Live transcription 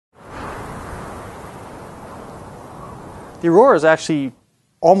The Aurora is actually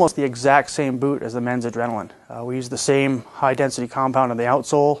almost the exact same boot as the men's Adrenaline. We use the same high-density compound on the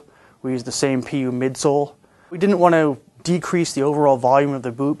outsole. We use the same PU midsole. We didn't want to decrease the overall volume of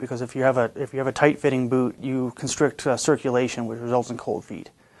the boot because if you have a tight-fitting boot, you constrict circulation, which results in cold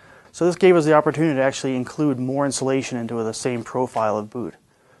feet. So this gave us the opportunity to actually include more insulation into the same profile of boot.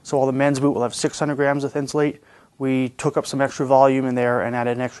 So while the men's boot will have 600 grams of Thinsulate, we took up some extra volume in there and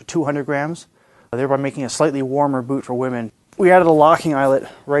added an extra 200 grams, thereby making a slightly warmer boot for women. We added a locking eyelet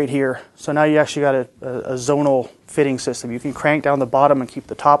right here, so now you actually got a zonal fitting system. You can crank down the bottom and keep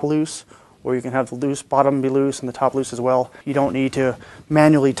the top loose, or you can have the loose bottom be loose and the top loose as well. You don't need to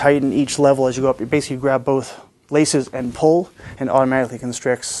manually tighten each level as you go up. You basically grab both laces and pull, and automatically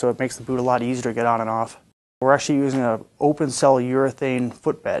constricts, so it makes the boot a lot easier to get on and off. We're actually using an open cell urethane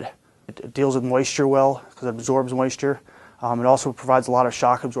footbed. It deals with moisture well because it absorbs moisture. It also provides a lot of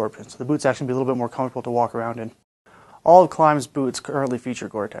shock absorption, so the boot's actually be a little bit more comfortable to walk around in. All of KLIM's boots currently feature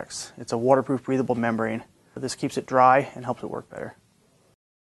GORE-TEX. It's a waterproof, breathable membrane. This keeps it dry and helps it work better.